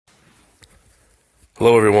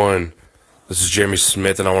Hello, everyone. This is Jeremy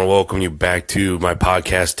Smith, and I want to welcome you back to my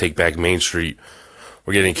podcast, Take Back Main Street.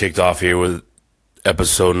 We're getting kicked off here with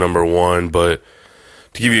episode number 1, but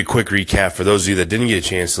to give you a quick recap, for those of you that didn't get a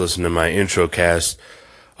chance to listen to my intro cast,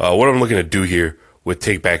 what I'm looking to do here with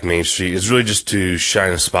Take Back Main Street is really just to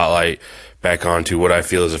shine a spotlight back onto what I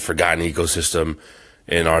feel is a forgotten ecosystem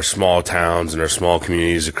in our small towns and our small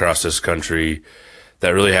communities across this country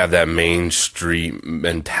that really have that Main Street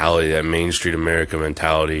mentality, that Main Street America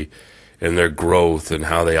mentality, and their growth and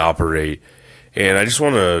how they operate. And I just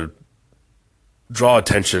want to draw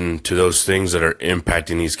attention to those things that are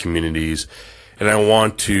impacting these communities. And I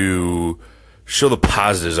want to show the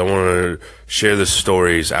positives. I want to share the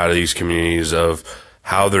stories out of these communities of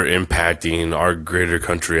how they're impacting our greater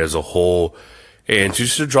country as a whole, and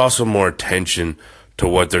just to draw some more attention to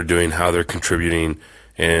what they're doing, how they're contributing,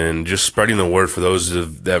 and just spreading the word for those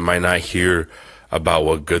that might not hear about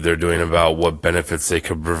what good they're doing, about what benefits they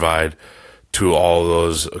could provide to all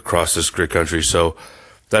those across this great country. So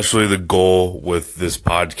that's really the goal with this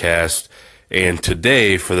podcast. And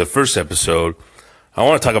today, for the first episode, I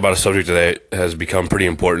want to talk about a subject that has become pretty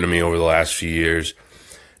important to me over the last few years,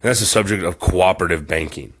 and that's the subject of cooperative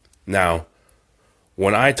banking. Now,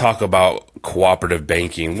 when I talk about cooperative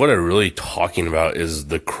banking, what I'm really talking about is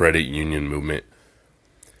the credit union movement.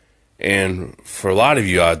 And for a lot of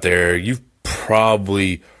you out there, you've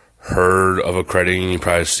probably heard of a credit union, you've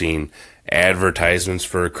probably seen advertisements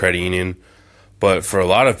for a credit union. But for a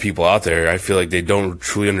lot of people out there, I feel like they don't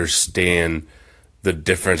truly understand the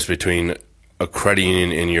difference between a credit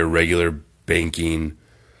union and your regular banking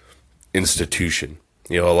institution.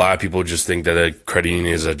 You know, a lot of people just think that a credit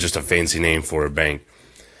union is just a fancy name for a bank.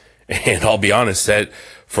 And I'll be honest, that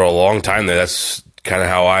for a long time, that's kind of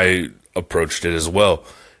how I approached it as well.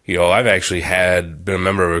 You know, I've actually been a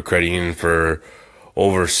member of a credit union for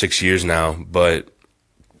over 6 years now, but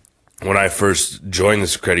when I first joined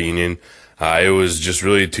this credit union, it was just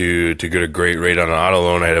really to get a great rate on an auto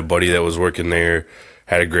loan. I had a buddy that was working there,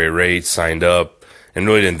 had a great rate, signed up, and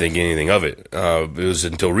really didn't think anything of it. It was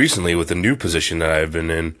until recently, with the new position that I've been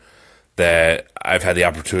in, that I've had the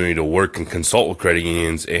opportunity to work and consult with credit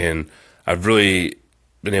unions, and I've really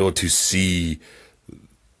been able to see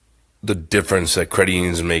the difference that credit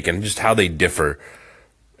unions make and just how they differ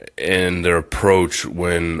in their approach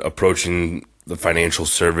when approaching the financial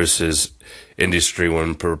services industry,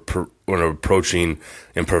 when approaching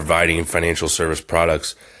and providing financial service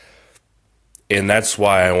products. And that's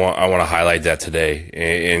why I want to highlight that today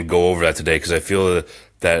and go over that today, because I feel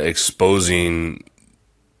that exposing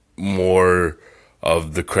more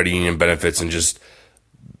of the credit union benefits and just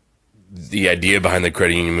the idea behind the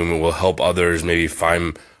credit union movement will help others maybe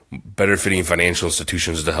find better fitting financial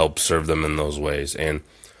institutions to help serve them in those ways. And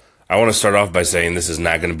I want to start off by saying this is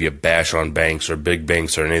not going to be a bash on banks or big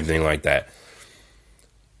banks or anything like that.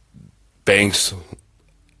 Banks,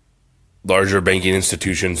 larger banking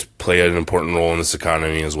institutions, play an important role in this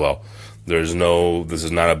economy as well. This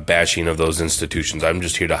is not a bashing of those institutions. I'm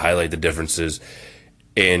just here to highlight the differences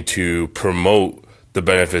and to promote the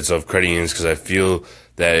benefits of credit unions, because I feel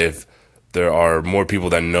that if there are more people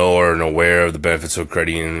that know or are aware of the benefits of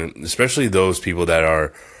credit union, especially those people that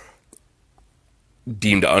are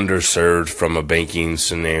deemed underserved from a banking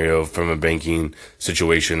scenario, from a banking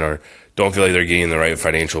situation, or don't feel like they're getting the right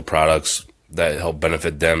financial products that help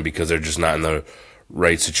benefit them because they're just not in the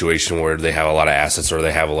right situation where they have a lot of assets or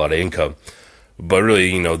they have a lot of income. But really,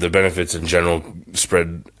 you know, the benefits in general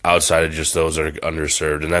spread outside of just those that are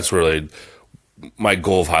underserved. And that's really my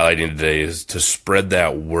goal of highlighting today, is to spread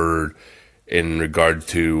that word in regard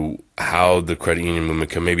to how the credit union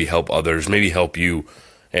movement can maybe help others, maybe help you,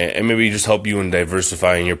 and maybe just help you in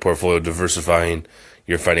diversifying your portfolio, diversifying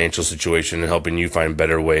your financial situation, and helping you find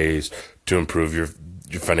better ways to improve your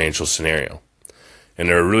financial scenario. And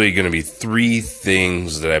there are really going to be 3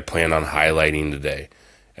 things that I plan on highlighting today,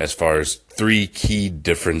 as far as 3 key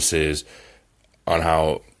differences on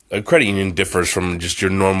how a credit union differs from just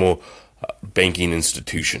your normal banking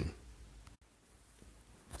institution.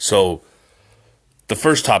 So the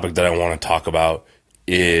first topic that I want to talk about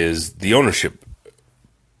is the ownership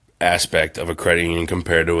aspect of a credit union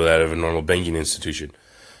compared to that of a normal banking institution.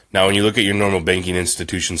 Now, when you look at your normal banking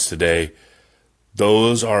institutions today,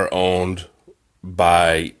 those are owned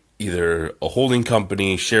by either a holding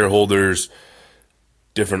company, shareholders,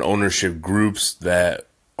 different ownership groups that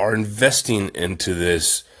are investing into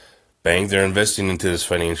this bank. They're investing into this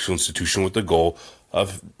financial institution with the goal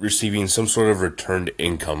of receiving some sort of returned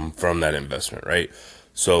income from that investment, right?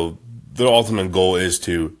 So the ultimate goal is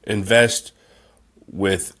to invest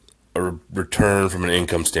with a return from an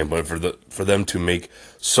income standpoint for them to make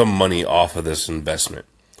some money off of this investment.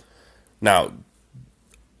 Now,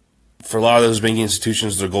 for a lot of those banking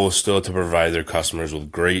institutions, their goal is still to provide their customers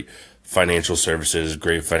with great financial services,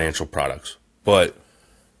 great financial products. But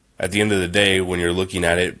at the end of the day, when you're looking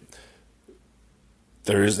at it,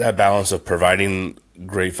 there is that balance of providing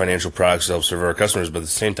great financial products to help serve our customers, but at the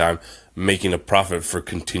same time, making a profit for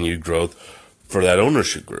continued growth for that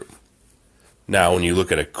ownership group. Now, when you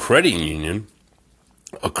look at a credit union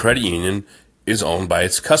is owned by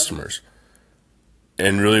its customers.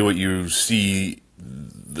 And really what you see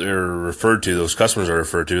those customers are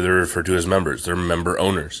referred to as members. They're member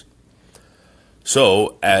owners.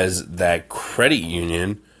 So as that credit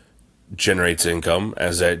union generates income,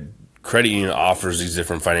 as that credit union offers these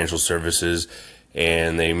different financial services,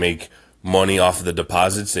 and they make money off of the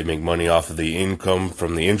deposits, they make money off of the income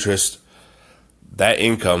from the interest, that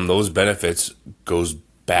income, those benefits, goes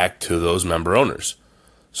back to those member owners.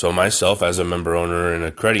 So myself, as a member owner in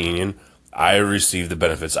a credit union, I receive the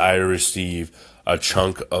benefits. I receive a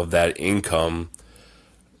chunk of that income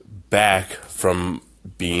back from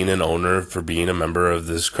being an owner, for being a member of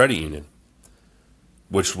this credit union.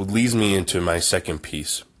 Which leads me into my second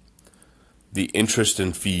piece: the interest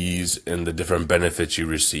and fees and the different benefits you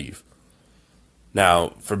receive.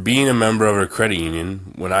 Now, for being a member of a credit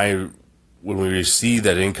union, when we receive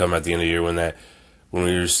that income at the end of the year, when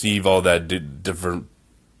we receive all that different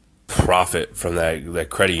profit from that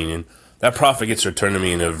credit union, that profit gets returned to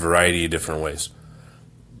me in a variety of different ways.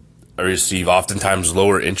 I receive oftentimes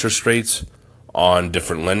lower interest rates on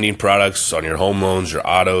different lending products, on your home loans, your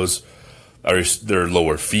autos. There are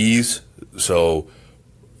lower fees. So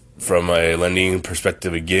from a lending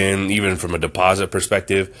perspective, again, even from a deposit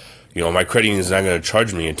perspective, my credit union is not going to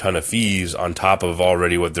charge me a ton of fees on top of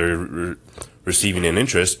already what they're receiving in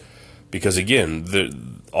interest, because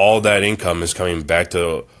again, all that income is coming back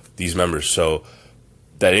to these members. So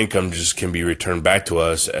that income just can be returned back to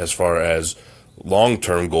us as far as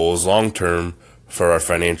long-term goals, long-term for our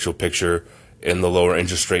financial picture, in the lower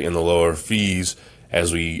interest rate and the lower fees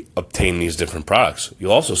as we obtain these different products.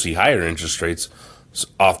 You'll also see higher interest rates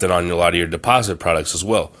often on a lot of your deposit products as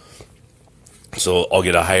well. So I'll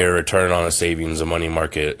get a higher return on a savings, a money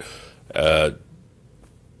market,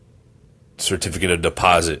 certificate of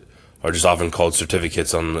deposit, or just often called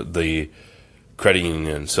certificates on the credit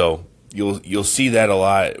union. So you'll see that a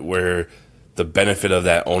lot, where the benefit of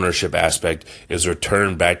that ownership aspect is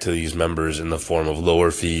returned back to these members in the form of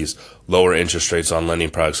lower fees, lower interest rates on lending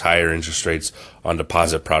products, higher interest rates on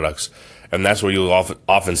deposit products. And that's where you'll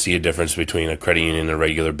often see a difference between a credit union and a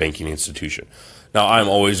regular banking institution. Now, I'm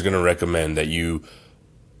always going to recommend that you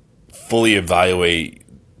fully evaluate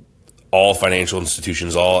all financial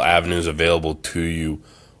institutions, all avenues available to you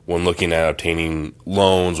when looking at obtaining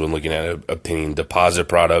loans, when looking at obtaining deposit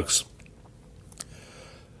products,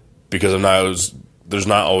 because there's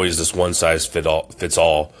not always this one size fits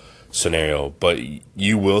all scenario. But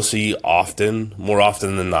you will see more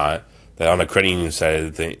often than not, that on a credit union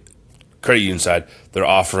side, they're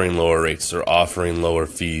offering lower rates, they're offering lower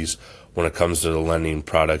fees when it comes to the lending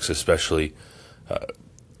products, especially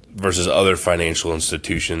versus other financial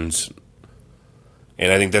institutions.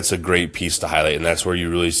 And I think that's a great piece to highlight, and that's where you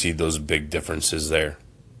really see those big differences there.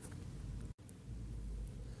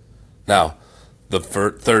 Now, the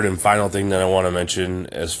third and final thing that I want to mention,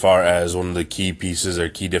 as far as one of the key pieces or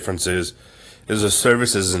key differences, is the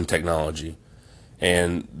services and technology.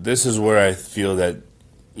 And this is where I feel that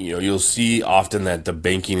you'll see often that the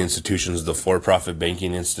banking institutions, the for-profit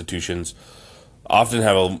banking institutions, often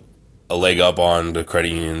have a leg up on the credit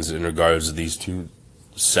unions in regards to these two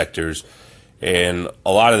sectors. And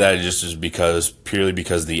a lot of that just is purely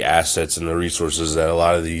because the assets and the resources that a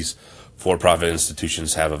lot of these for-profit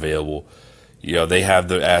institutions have available. They have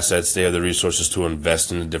the assets, they have the resources to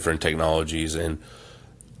invest in the different technologies, and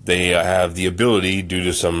they have the ability, due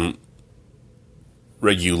to some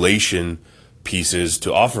regulation pieces,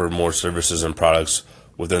 to offer more services and products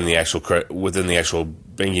within the actual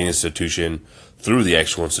banking institution, through the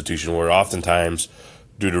actual institution, where oftentimes,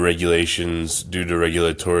 due to regulations, due to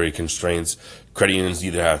regulatory constraints, credit unions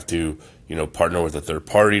either have to partner with a third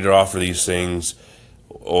party to offer these things,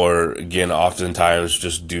 or again, oftentimes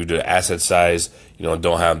just due to asset size,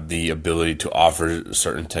 don't have the ability to offer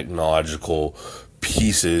certain technology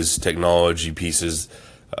pieces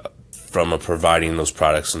from providing those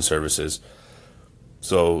products and services.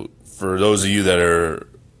 So for those of you that are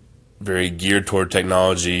very geared toward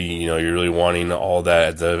technology, you're really wanting all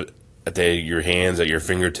that at your hands, at your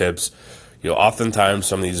fingertips. Oftentimes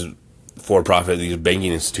some of these these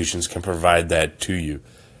banking institutions can provide that to you.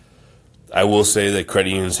 I will say that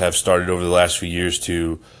credit unions have started over the last few years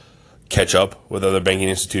to catch up with other banking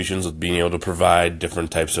institutions with being able to provide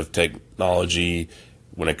different types of technology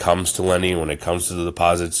when it comes to lending, when it comes to the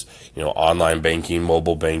deposits, online banking,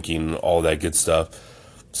 mobile banking, all that good stuff.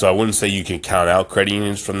 So I wouldn't say you can count out credit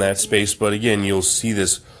unions from that space, but again, you'll see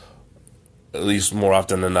this at least more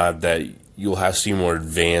often than not, that you'll have see more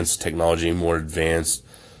advanced technology, more advanced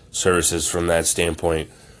services from that standpoint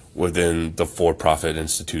within the for-profit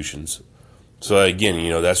institutions. So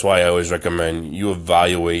again, that's why I always recommend you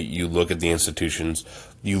evaluate, you look at the institutions,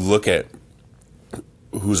 you look at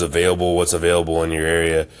who's available, what's available in your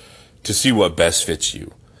area to see what best fits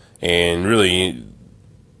you. And really,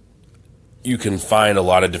 you can find a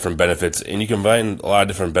lot of different benefits, and you can find a lot of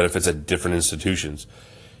different benefits at different institutions.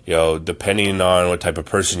 Depending on what type of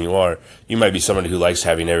person you are, you might be somebody who likes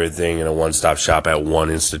having everything in a one-stop shop at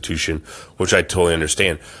one institution, which I totally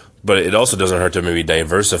understand. But it also doesn't hurt to maybe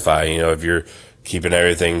diversify. If you're keeping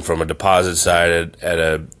everything from a deposit side at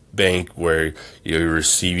a bank where you're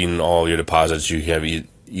receiving all your deposits, you have it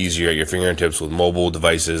easier at your fingertips with mobile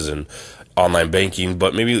devices and online banking,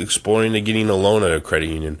 but maybe exploring to getting a loan at a credit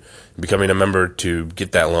union, becoming a member to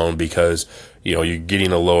get that loan because you're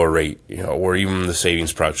getting a lower rate, or even the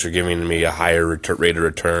savings products, you're giving me a higher rate of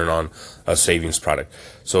return on a savings product.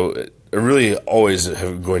 So it really always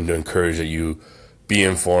going to encourage that you be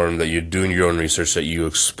informed, that you're doing your own research, that you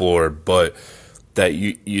explore, but that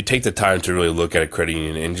you take the time to really look at a credit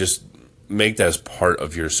union and just make that as part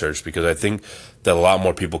of your search, because I think that a lot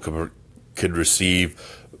more people could receive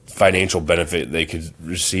financial benefit. They could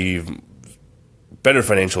receive better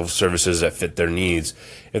financial services that fit their needs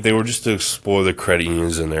if they were just to explore the credit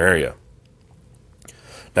unions in their area.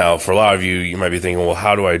 Now, for a lot of you, you might be thinking, well,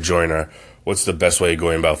 how do I join, or what's the best way of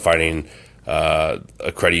going about finding a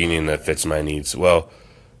credit union that fits my needs? Well,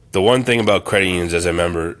 the one thing about credit unions, as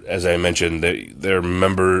I mentioned, they're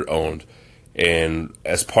member owned. And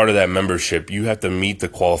as part of that membership, you have to meet the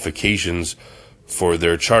qualifications for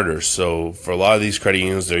their charters. So for a lot of these credit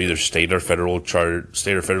unions, they're either state or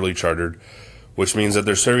federally chartered, which means that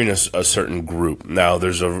they're serving a certain group. Now,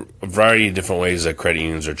 there's a variety of different ways that credit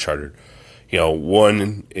unions are chartered.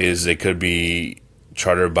 One is they could be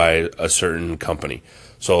chartered by a certain company.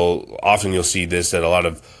 So often you'll see this, that a lot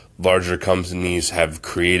of larger companies have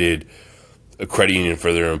created a credit union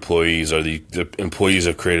for their employees, or the employees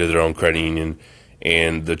have created their own credit union,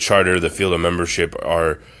 and the charter, the field of membership,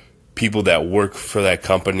 are people that work for that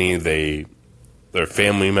company. Their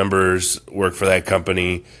family members work for that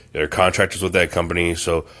company. They're contractors with that company.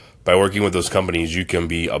 So by working with those companies, you can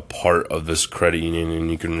be a part of this credit union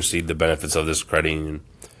and you can receive the benefits of this credit union.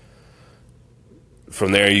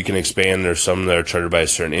 From there, you can expand. There's some that are chartered by a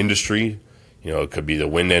certain industry. It could be the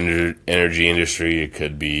wind energy industry. It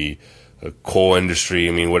could be a coal industry.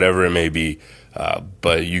 I mean, whatever it may be.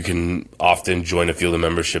 But you can often join a field of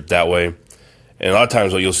membership that way. And a lot of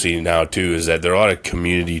times what you'll see now, too, is that there are a lot of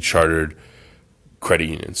community chartered credit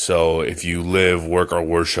unions. So if you live, work, or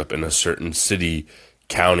worship in a certain city,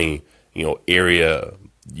 county, area,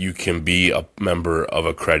 you can be a member of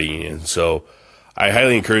a credit union. So I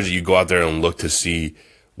highly encourage that you go out there and look to see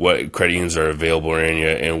what credit unions are available in your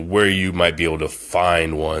area and where you might be able to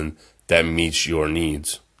find one that meets your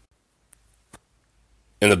needs.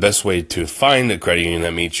 And the best way to find a credit union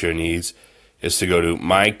that meets your needs is to go to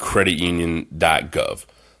mycreditunion.gov.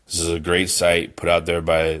 This is a great site put out there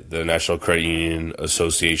by the National Credit Union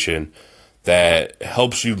Association that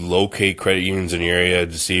helps you locate credit unions in your area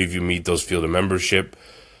to see if you meet those field of membership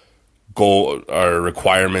goal or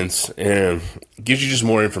requirements, and gives you just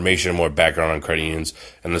more information, more background on credit unions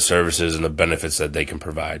and the services and the benefits that they can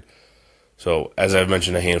provide. So as I've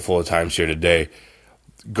mentioned a handful of times here today,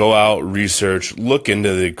 go out, research, look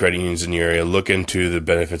into the credit unions in your area, look into the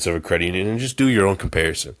benefits of a credit union, and just do your own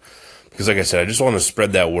comparison. Because like I said, I just want to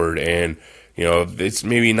spread that word. And, if it's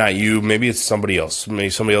maybe not you, maybe it's somebody else. Maybe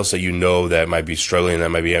somebody else that that might be struggling, that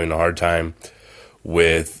might be having a hard time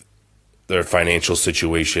with their financial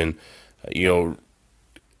situation. I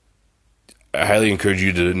highly encourage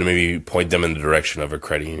you to maybe point them in the direction of a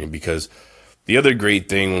credit union, because the other great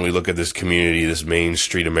thing when we look at this community, this Main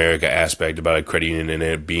Street America aspect about a credit union and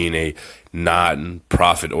it being a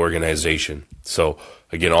non-profit organization. So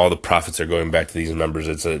again, all the profits are going back to these members.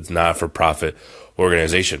 It's not-for-profit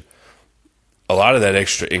organization. A lot of that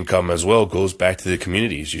extra income as well goes back to the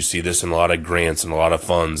communities. You see this in a lot of grants and a lot of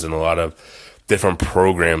funds and a lot of different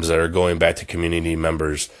programs that are going back to community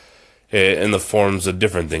members in the forms of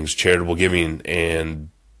different things, charitable giving and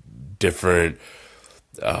different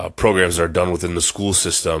programs that are done within the school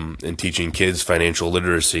system in teaching kids financial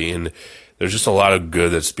literacy. And there's just a lot of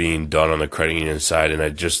good that's being done on the credit union side. And I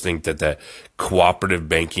just think that cooperative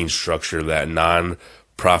banking structure, that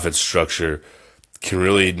non-profit structure, can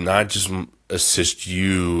really not just assist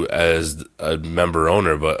you as a member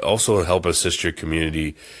owner, but also help assist your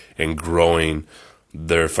community in growing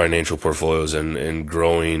their financial portfolios and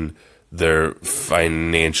growing their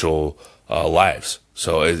financial lives.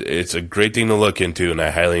 So it's a great thing to look into, and I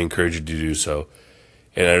highly encourage you to do so.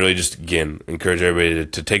 And I really just, again, encourage everybody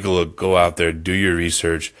to take a look, go out there, do your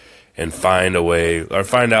research, and find a way, or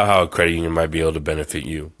find out how a credit union might be able to benefit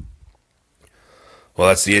you. Well,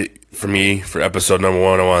 that's it for me for episode number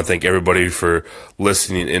 1. I want to thank everybody for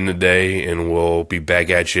listening in today, and we'll be back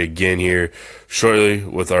at you again here shortly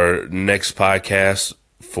with our next podcast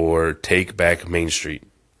for Take Back Main Street.